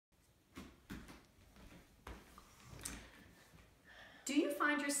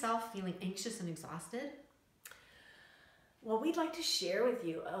find yourself feeling anxious and exhausted? Well, we'd like to share with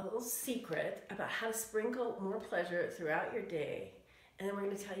you a little secret about how to sprinkle more pleasure throughout your day. And then we're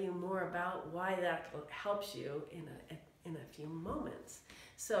going to tell you more about why that helps you in a few moments.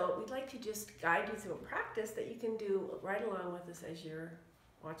 So we'd like to just guide you through a practice that you can do right along with us as you're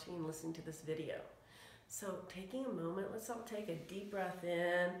watching and listening to this video. So taking a moment, let's all take a deep breath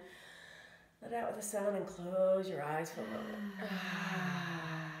in, let out with a sound, and close your eyes for a moment.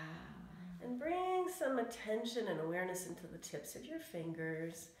 And bring some attention and awareness into the tips of your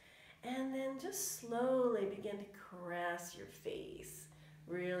fingers. And then just slowly begin to caress your face,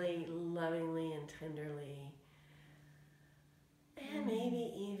 really lovingly and tenderly. And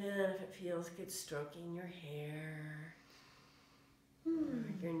maybe even if it feels good, stroking your hair, or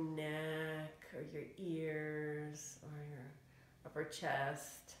your neck, or your ears, or your upper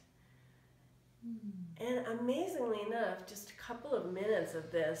chest. And amazingly enough, just a couple of minutes of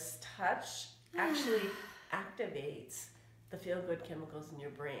this touch actually activates the feel-good chemicals in your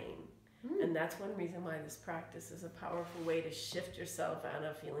brain. And that's one reason why this practice is a powerful way to shift yourself out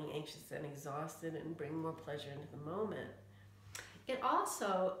of feeling anxious and exhausted and bring more pleasure into the moment. It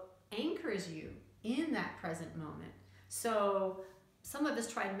also anchors you in that present moment. So some of us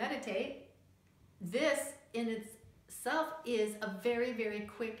try to meditate. This in itself is a very, very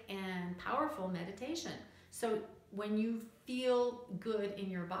quick and powerful meditation. So when you feel good in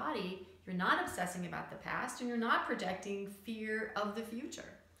your body, you're not obsessing about the past and you're not projecting fear of the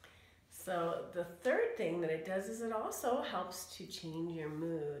future. So the third thing that it does is it also helps to change your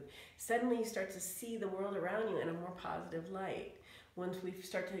mood. Suddenly you start to see the world around you in a more positive light. Once we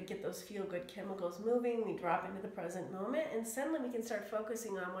start to get those feel-good chemicals moving, we drop into the present moment, and suddenly we can start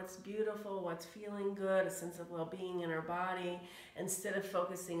focusing on what's beautiful, what's feeling good, a sense of well-being in our body, instead of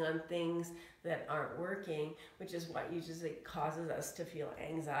focusing on things that aren't working, which is what usually causes us to feel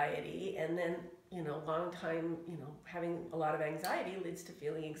anxiety. And then, long time, having a lot of anxiety leads to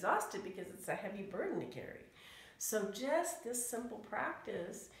feeling exhausted because it's a heavy burden to carry. So just this simple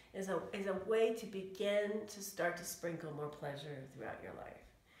practice is a way to begin to start to sprinkle more pleasure throughout your life.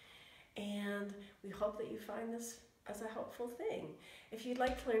 And we hope that you find this as a helpful thing. If you'd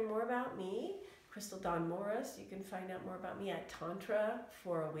like to learn more about me, Crystal Dawn Morris, you can find out more about me at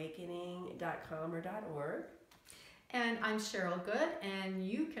tantrafораwakening.com or .org. And I'm Cheryl Good, and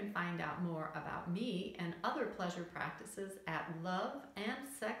you can find out more about me and other pleasure practices at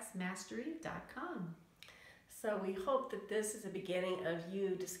loveandsexmastery.com. So we hope that this is a beginning of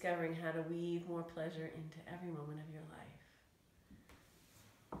you discovering how to weave more pleasure into every moment of your life.